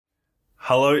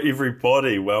Hello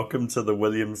everybody, welcome to the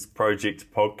Williams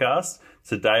Project podcast.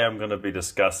 Today I'm going to be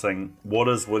discussing what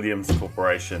is Williams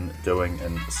Corporation doing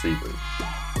in Cebu.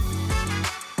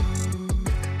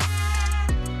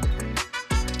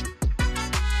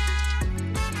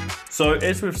 So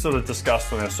as we've sort of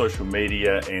discussed on our social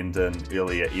media and in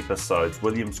earlier episodes,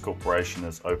 Williams Corporation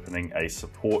is opening a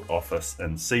support office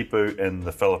in Cebu in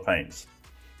the Philippines.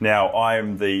 Now, I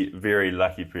am the very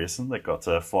lucky person that got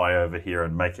to fly over here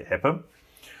and make it happen.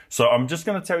 So I'm just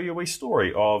going to tell you a wee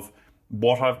story of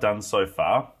what I've done so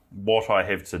far, what I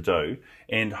have to do,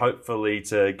 and hopefully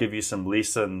to give you some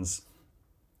lessons.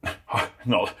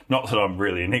 Not that I'm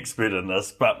really an expert in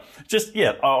this, but just,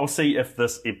 I'll see if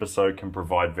this episode can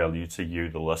provide value to you,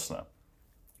 the listener.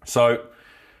 So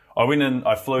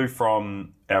I flew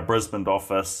from our Brisbane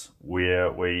office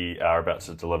where we are about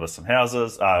to deliver some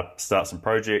houses, start some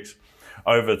projects,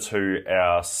 over to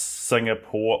our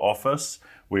Singapore office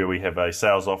where we have a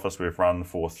sales office we've run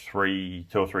for 2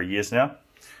 or 3 years now.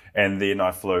 And then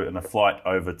I flew in a flight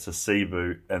over to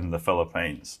Cebu in the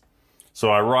Philippines. So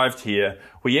I arrived here.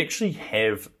 We actually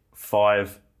have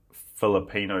 5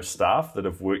 Filipino staff that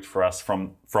have worked for us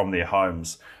from their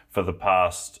homes for the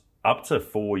past up to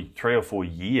 3 or 4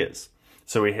 years.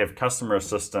 So we have customer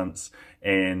assistants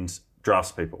and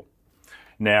draftspeople.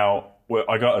 Now,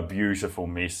 I got a beautiful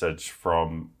message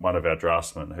from one of our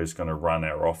draftsmen who's going to run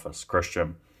our office,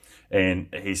 Christian. And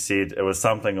he said, it was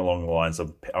something along the lines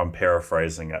of, I'm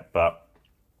paraphrasing it, but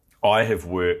I have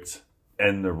worked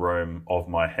in the room of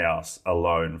my house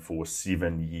alone for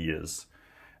 7 years.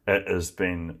 It has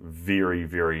been very,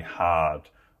 very hard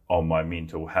on my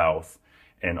mental health,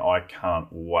 and I can't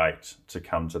wait to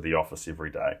come to the office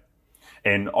every day.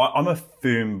 And I'm a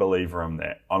firm believer in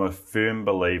that. I'm a firm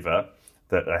believer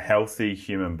that a healthy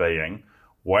human being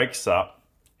wakes up,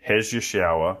 has your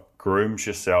shower, grooms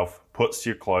yourself, puts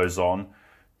your clothes on,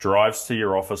 drives to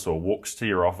your office or walks to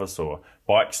your office or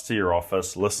bikes to your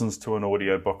office, listens to an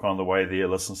audiobook on the way there,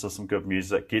 listens to some good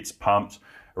music, gets pumped,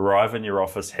 arrive in your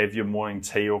office, have your morning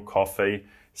tea or coffee,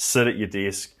 sit at your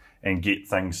desk and get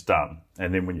things done.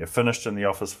 And then when you're finished in the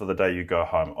office for the day, you go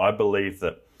home. I believe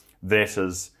that that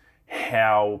is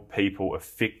how people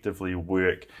effectively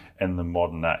work in the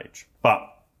modern age. But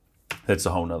that's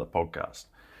a whole nother podcast.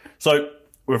 So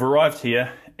we've arrived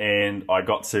here and I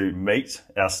got to meet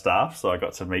our staff. So I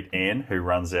got to meet Anne, who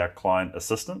runs our client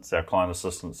assistants. Our client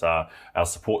assistants are our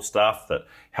support staff that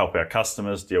help our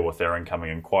customers deal with their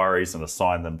incoming inquiries and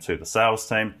assign them to the sales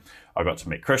team. I got to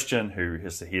meet Christian, who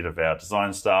is the head of our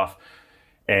design staff.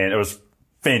 And it was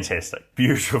fantastic.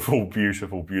 Beautiful,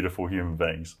 beautiful, beautiful human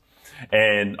beings.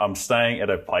 And I'm staying at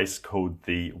a place called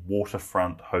the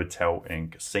Waterfront Hotel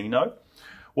and Casino,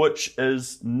 which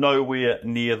is nowhere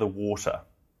near the water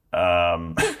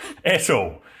at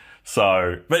all.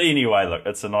 So, but anyway, look,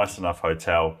 it's a nice enough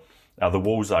hotel. The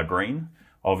walls are green,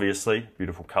 obviously,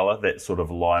 beautiful colour, that sort of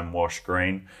lime wash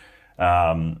green.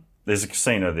 There's a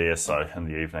casino there, so in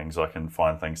the evenings I can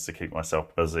find things to keep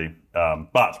myself busy.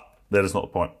 But that is not the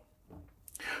point.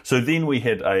 So then we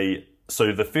had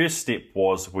so the first step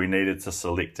was we needed to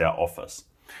select our office.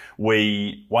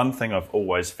 One thing I've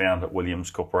always found at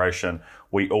Williams Corporation,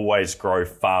 we always grow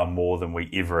far more than we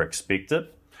ever expected.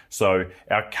 So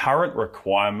our current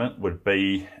requirement would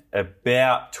be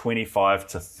about 25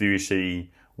 to 30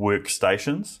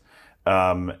 workstations.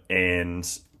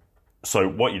 And so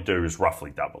what you do is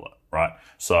roughly double it, right?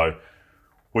 So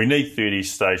we need 30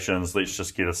 stations. Let's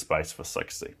just get a space for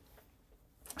 60.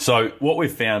 So what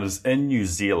we've found is in New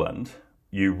Zealand,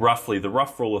 the rough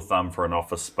rule of thumb for an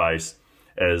office space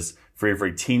is for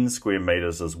every 10 square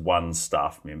meters is 1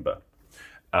 staff member.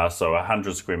 So a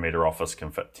 100 square meter office can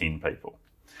fit 10 people.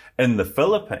 In the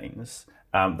Philippines,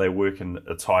 they work in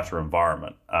a tighter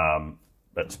environment.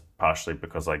 That's partially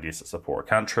because I guess it's a poorer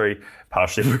country,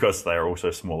 partially because they are also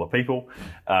smaller people.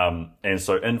 And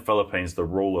so in Philippines, the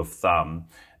rule of thumb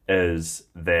is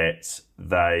that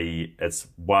it's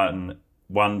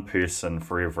one person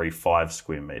for every 5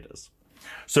 square meters.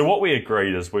 So what we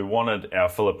agreed is we wanted our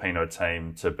Filipino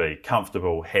team to be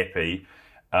comfortable, happy.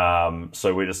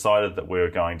 So we decided that we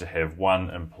were going to have 1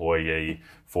 employee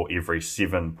for every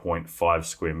 7.5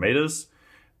 square meters.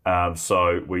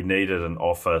 So we needed an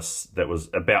office that was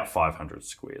about 500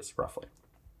 squares, roughly.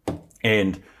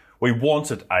 And we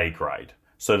wanted A grade.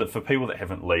 So that for people that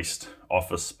haven't leased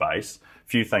office space, a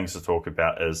few things to talk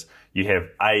about is you have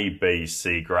A, B,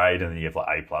 C grade, and then you have like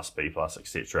A plus, B plus,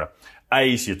 etc.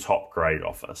 A is your top grade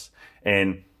office.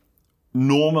 And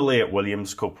normally at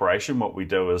Williams Corporation, what we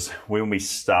do is when we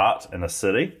start in a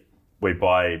city, we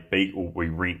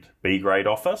rent B grade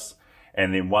office.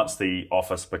 And then once the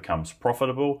office becomes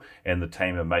profitable and the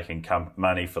team are making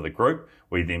money for the group,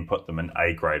 we then put them in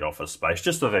A-grade office space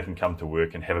just so they can come to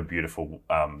work and have a beautiful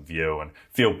view and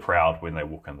feel proud when they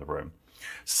walk in the room.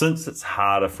 Since it's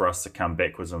harder for us to come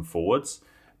backwards and forwards,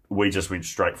 we just went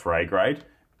straight for A-grade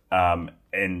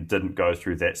and didn't go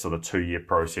through that sort of 2-year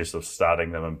process of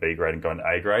starting them in B-grade and going to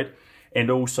A-grade.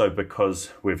 And also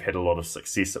because we've had a lot of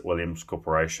success at Williams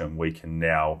Corporation, we can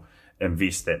now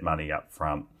invest that money up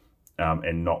front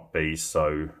and not be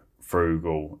so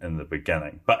frugal in the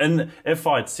beginning. But if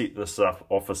I'd set this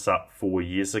office up 4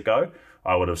 years ago,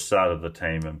 I would have started the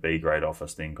team in B-grade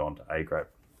office, then gone to A-grade.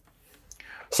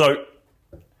 So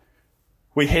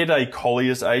we had a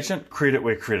Collier's agent, credit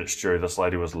where credit's due. This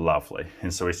lady was lovely.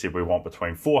 And so we said we want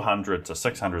between 400 to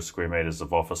 600 square metres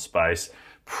of office space,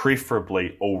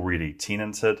 preferably already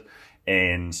tenanted,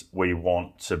 and we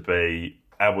want to be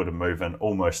able to move in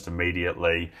almost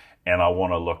immediately, and I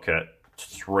want to look at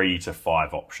 3 to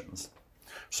 5 options.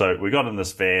 So we got in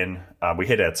this van, we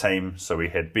had our team, so we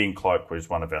had Ben Cloak, who's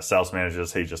one of our sales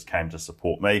managers. He just came to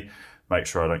support me, make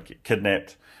sure I don't get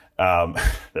kidnapped.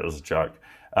 That was a joke.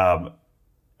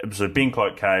 So Ben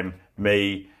Cloak came,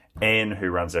 me, Anne, who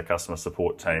runs our customer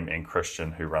support team, and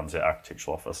Christian, who runs our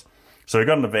architectural office. So we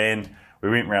got in the van, we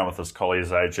went around with this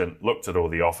Collier's agent, looked at all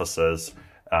the offices,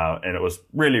 and it was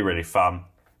really, really fun.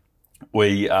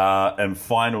 We are in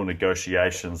final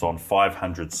negotiations on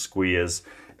 500 squares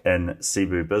in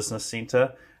Cebu Business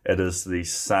Centre. It is the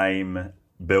same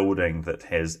building that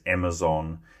has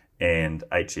Amazon and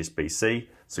HSBC.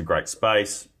 It's a great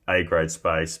space, A-grade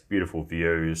space, beautiful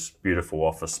views, beautiful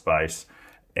office space,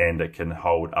 and it can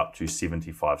hold up to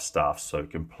 75 staff, so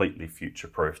completely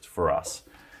future-proofed for us.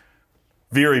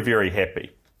 Very, very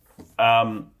happy.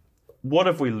 What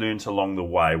have we learnt along the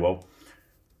way? Well,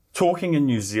 talking in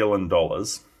New Zealand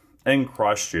dollars, in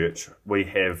Christchurch, we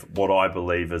have what I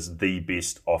believe is the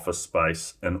best office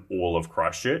space in all of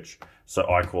Christchurch. So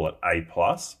I call it A+.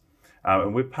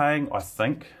 And we're paying, I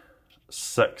think,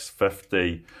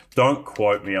 $650. Don't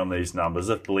quote me on these numbers.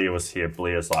 If Blair was here,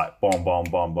 Blair's like, bomb, bomb,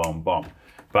 bomb, bomb, bomb.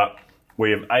 But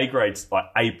we have A grades, like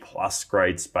A+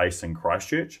 grade space in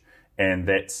Christchurch, and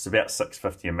that's about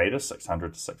 $650 a metre,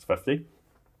 600 to 650.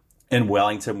 In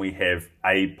Wellington, we have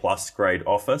A+ grade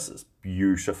office. It's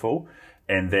beautiful,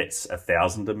 and that's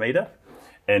 1,000 a metre.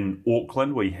 In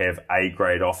Auckland, we have A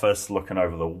grade office, looking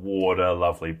over the water,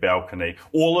 lovely balcony.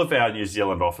 All of our New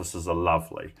Zealand offices are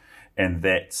lovely, and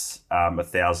that's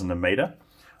 1,000 a metre.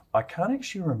 I can't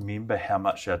actually remember how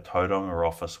much our Tauranga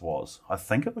office was. I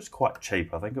think it was quite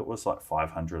cheap. I think it was like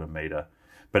 500 a metre,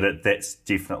 but that's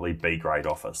definitely B grade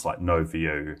office, like no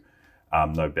view,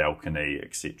 no balcony,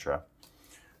 etc.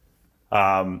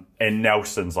 And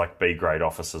Nelson's like B grade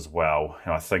office as well,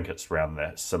 and I think it's around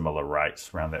that similar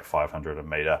rates, around that 500 a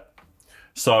metre.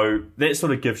 So that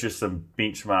sort of gives you some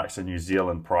benchmarks in New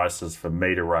Zealand prices for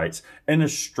metre rates. In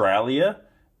Australia,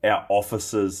 our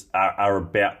offices are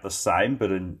about the same,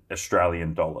 but in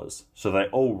Australian dollars. So they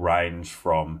all range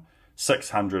from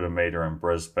 600 a metre in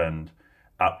Brisbane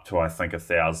up to, I think,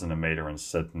 1,000 a metre in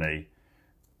Sydney.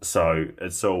 So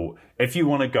it's all, if you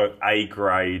want to go A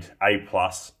grade, A+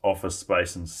 office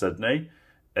space in Sydney,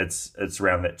 it's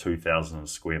around that 2,000 a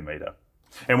square metre.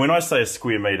 And when I say a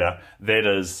square metre, that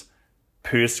is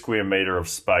per square metre of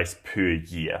space per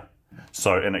year.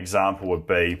 So an example would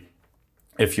be,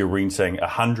 if you're renting a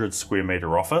 100 square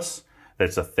metre office,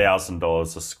 that's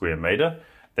 $1,000 a square metre.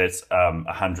 That's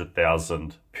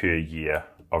 100,000 per year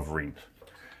of rent.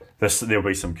 There'll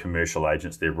be some commercial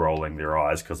agents there rolling their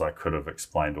eyes because I could have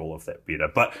explained all of that better,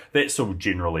 but that's all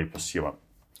generally pursuant.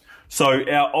 So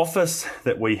our office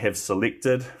that we have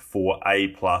selected for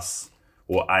A+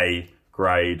 or A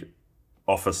grade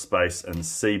office space in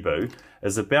Cebu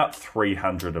is about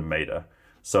 300 a metre.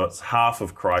 So it's half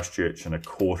of Christchurch and a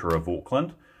quarter of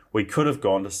Auckland. We could have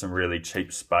gone to some really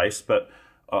cheap space, but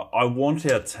I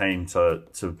want our team to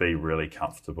be really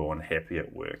comfortable and happy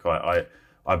at work.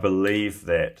 I believe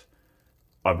that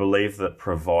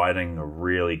providing a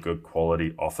really good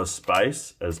quality office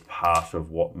space is part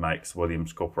of what makes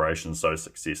Williams Corporation so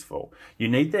successful. You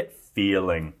need that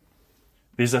feeling.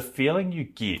 There's a feeling you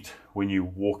get when you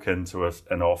walk into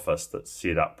an office that's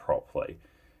set up properly,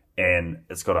 and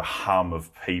it's got a hum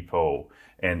of people,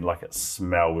 and like it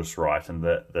smells right, and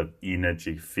the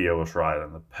energy feels right,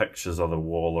 and the pictures on the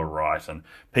wall are right, and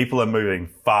people are moving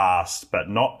fast, but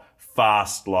not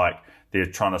fast like they're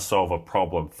trying to solve a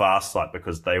problem, fast like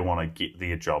because they want to get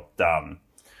their job done.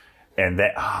 And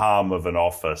that hum of an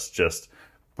office just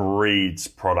breeds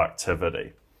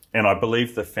productivity. And I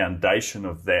believe the foundation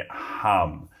of that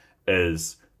hum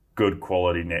is good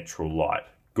quality natural light,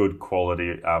 good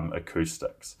quality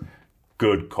acoustics,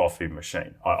 good coffee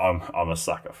machine. I'm a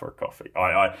sucker for a coffee.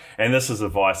 And this is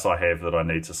advice I have that I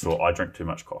need to sort. I drink too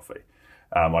much coffee.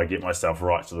 I get myself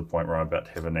right to the point where I'm about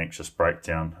to have an anxious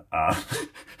breakdown. I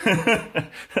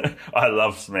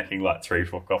love smacking like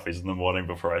 3-4 coffees in the morning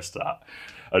before I start.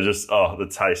 The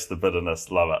taste, the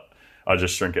bitterness, love it. I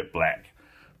just drink it black.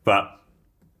 But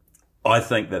I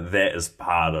think that is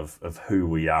part of who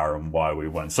we are and why we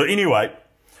win. So anyway,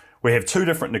 we have 2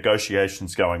 different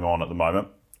negotiations going on at the moment.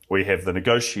 We have the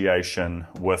negotiation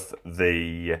with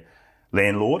the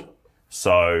landlord.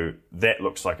 So that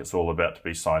looks like it's all about to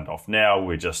be signed off now.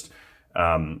 We're just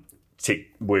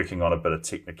working on a bit of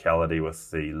technicality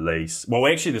with the lease. Well,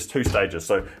 actually, there's 2 stages.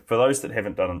 So for those that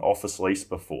haven't done an office lease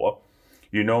before,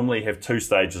 you normally have 2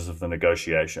 stages of the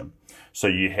negotiation. So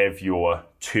you have your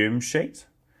term sheet,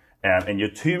 and your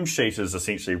term sheet is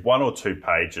essentially 1 or 2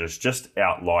 pages just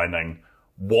outlining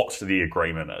what the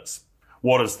agreement is.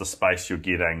 What is the space you're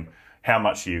getting? How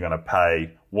much are you going to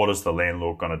pay? What is the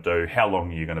landlord going to do? How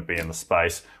long are you going to be in the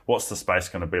space? What's the space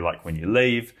going to be like when you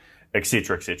leave?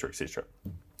 Etc., etc., etc.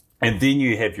 And then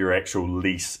you have your actual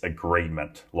lease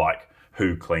agreement, like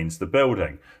who cleans the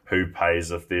building, who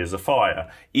pays if there's a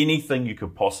fire. Anything you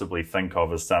could possibly think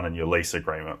of is done in your lease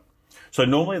agreement. So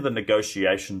normally the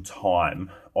negotiation time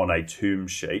on a term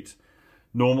sheet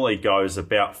normally goes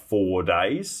about 4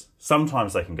 days.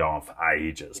 Sometimes they can go on for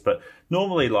ages, but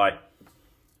normally like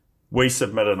we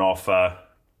submit an offer.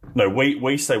 No,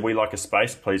 we say we like a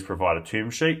space, please provide a term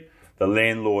sheet. The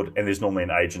landlord, and there's normally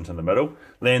an agent in the middle,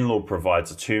 landlord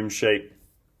provides a term sheet.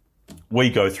 We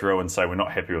go through and say we're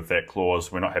not happy with that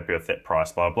clause, we're not happy with that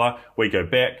price, blah, blah. We go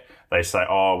back, they say,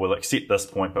 oh, we'll accept this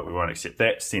point, but we won't accept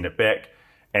that, send it back.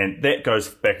 And that goes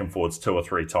back and forwards 2 or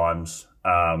 3 times.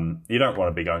 You don't want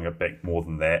to be going back more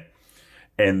than that.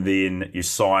 And then you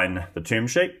sign the term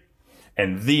sheet,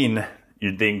 and then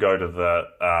you then go to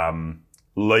the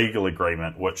legal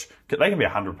agreement, which they can be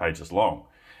 100 pages long.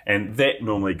 And that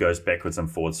normally goes backwards and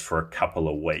forwards for a couple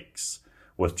of weeks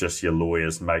with just your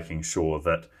lawyers making sure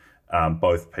that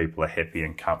both people are happy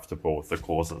and comfortable with the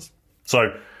clauses.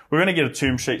 So we're going to get a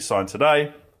term sheet signed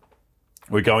today.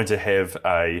 We're going to have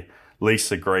a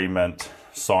lease agreement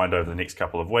signed over the next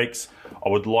couple of weeks. I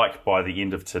would like by the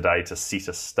end of today to set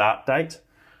a start date.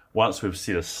 Once we've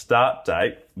set a start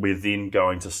date, we're then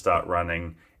going to start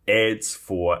running ads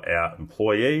for our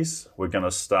employees. We're going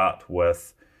to start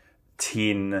with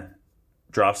 10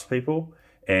 draftspeople,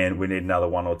 and we need another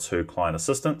 1 or 2 client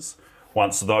assistants.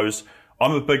 Once those,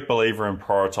 I'm a big believer in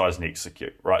prioritize and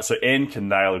execute, right? So Anne can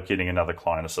nail getting another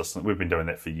client assistant. We've been doing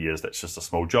that for years. That's just a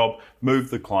small job. Move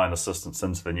the client assistants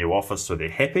into the new office so they're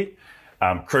happy.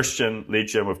 Christian,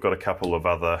 Legend, we've got a couple of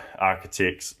other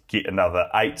architects, get another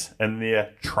 8 in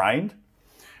there trained.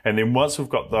 And then once we've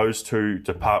got those 2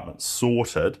 departments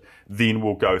sorted, then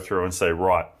we'll go through and say,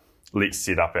 right, let's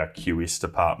set up our QS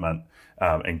department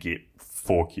and get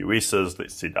 4 QSs.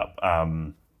 Let's set up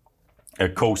a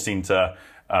call center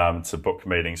to book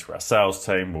meetings for our sales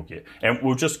team.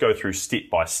 We'll just go through step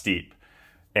by step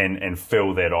and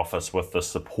fill that office with the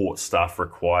support staff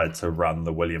required to run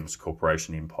the Williams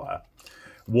Corporation empire.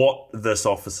 What this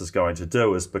office is going to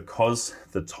do is, because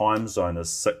the time zone is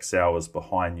 6 hours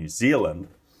behind New Zealand,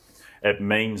 it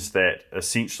means that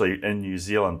essentially in New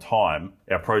Zealand time,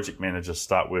 our project managers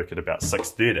start work at about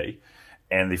 6:30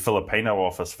 and the Filipino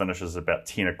office finishes about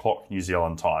 10 o'clock New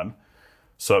Zealand time.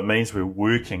 So it means we're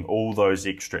working all those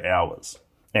extra hours.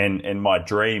 And my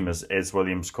dream is, as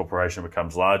Williams Corporation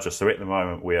becomes larger, so at the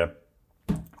moment we're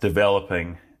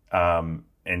developing and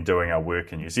doing our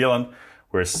work in New Zealand.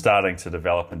 We're starting to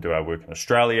develop and do our work in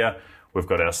Australia. We've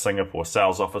got our Singapore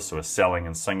sales office, so we're selling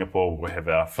in Singapore. We have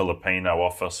our Filipino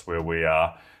office where we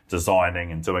are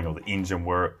designing and doing all the engine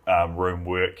work, room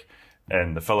work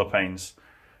in the Philippines.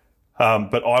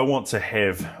 But I want to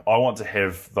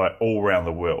have like all around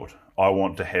the world. I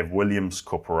want to have Williams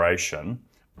Corporation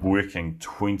working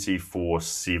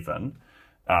 24/7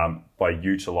 by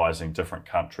utilizing different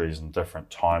countries and different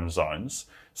time zones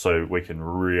so we can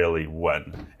really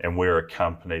win. And we're a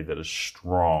company that is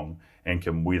strong and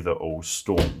can weather all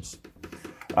storms.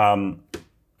 I'm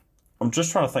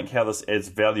just trying to think how this adds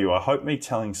value. I hope me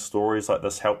telling stories like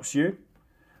this helps you.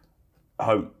 I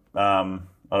hope, I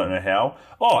don't know how.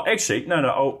 Oh, actually, no,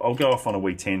 I'll go off on a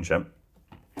wee tangent.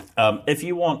 If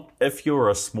you're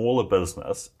a smaller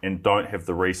business and don't have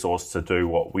the resource to do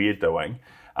what we're doing,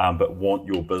 but want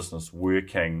your business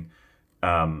working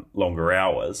longer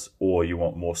hours, or you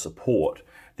want more support,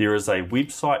 there is a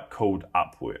website called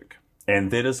Upwork.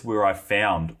 And that is where I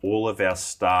found all of our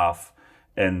staff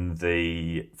in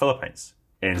the Philippines.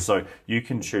 And so you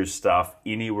can choose staff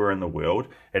anywhere in the world.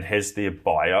 It has their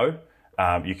bio.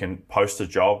 You can post a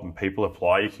job and people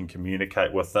apply. You can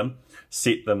communicate with them,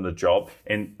 set them the job.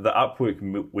 And the Upwork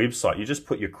website, you just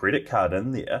put your credit card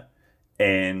in there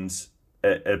and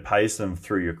it pays them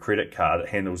through your credit card. It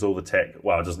handles all the tax.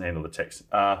 Well, it doesn't handle the tax.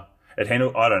 I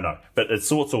don't know, but it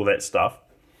sorts all that stuff.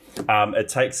 It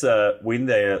takes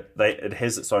it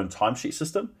has its own timesheet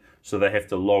system. So they have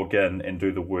to log in and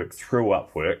do the work through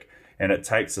Upwork. And it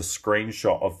takes a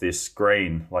screenshot of their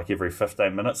screen like every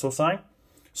 15 minutes or so.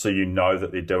 So you know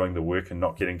that they're doing the work and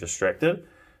not getting distracted.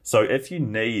 So if you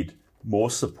need more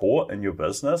support in your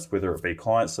business, whether it be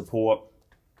client support,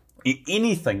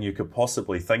 anything you could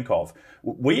possibly think of.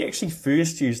 We actually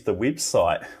first used the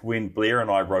website when Blair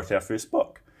and I wrote our first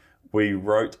book. We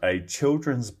wrote a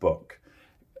children's book,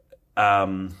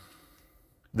 The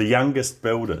Youngest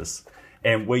Builders,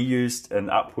 and we used an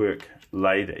Upwork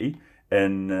lady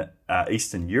in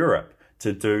Eastern Europe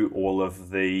to do all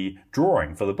of the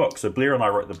drawing for the book. So Blair and I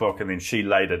wrote the book, and then she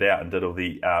laid it out and did all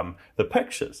the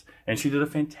pictures, and she did a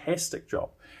fantastic job.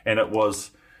 And it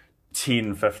was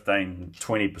 10, 15,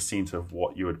 20% of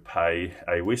what you would pay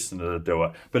a Westerner to do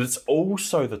it. But it's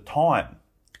also the time,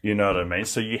 you know what I mean?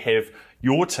 So you have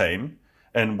your team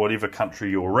in whatever country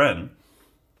you're in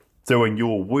doing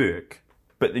your work,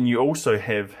 but then you also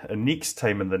have a next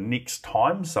team in the next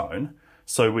time zone.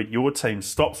 So when your team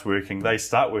stops working, they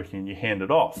start working and you hand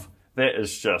it off. That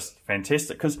is just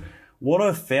fantastic, because what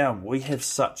I've found, we have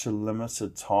such a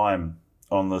limited time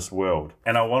on this world,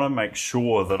 and I want to make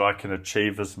sure that I can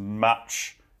achieve as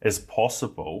much as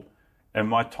possible in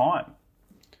my time.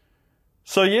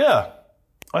 So yeah,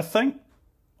 I think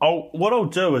what I'll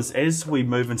do is, as we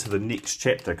move into the next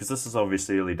chapter, because this is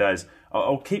obviously early days,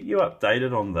 I'll keep you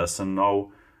updated on this, and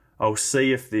I'll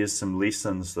see if there's some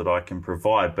lessons that I can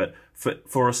provide. But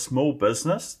for a small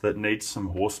business that needs some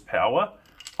horsepower,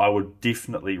 I would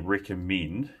definitely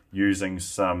recommend using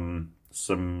some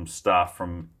staff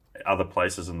from other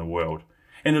places in the world.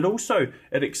 And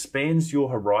it expands your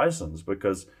horizons,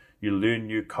 because you learn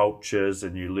new cultures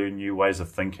and you learn new ways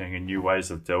of thinking and new ways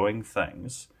of doing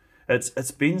things.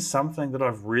 It's been something that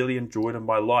I've really enjoyed in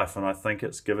my life, and I think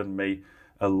it's given me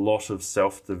a lot of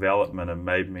self-development and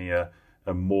made me a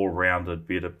more rounded,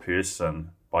 better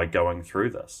person by going through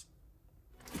this.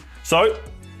 So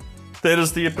that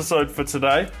is the episode for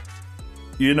today.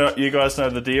 You guys know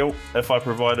the deal. If I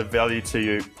provided value to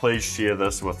you, please share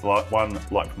this with one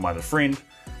like-minded friend.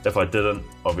 If I didn't,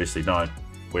 obviously don't.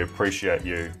 We appreciate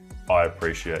you. I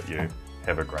appreciate you.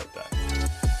 Have a great day.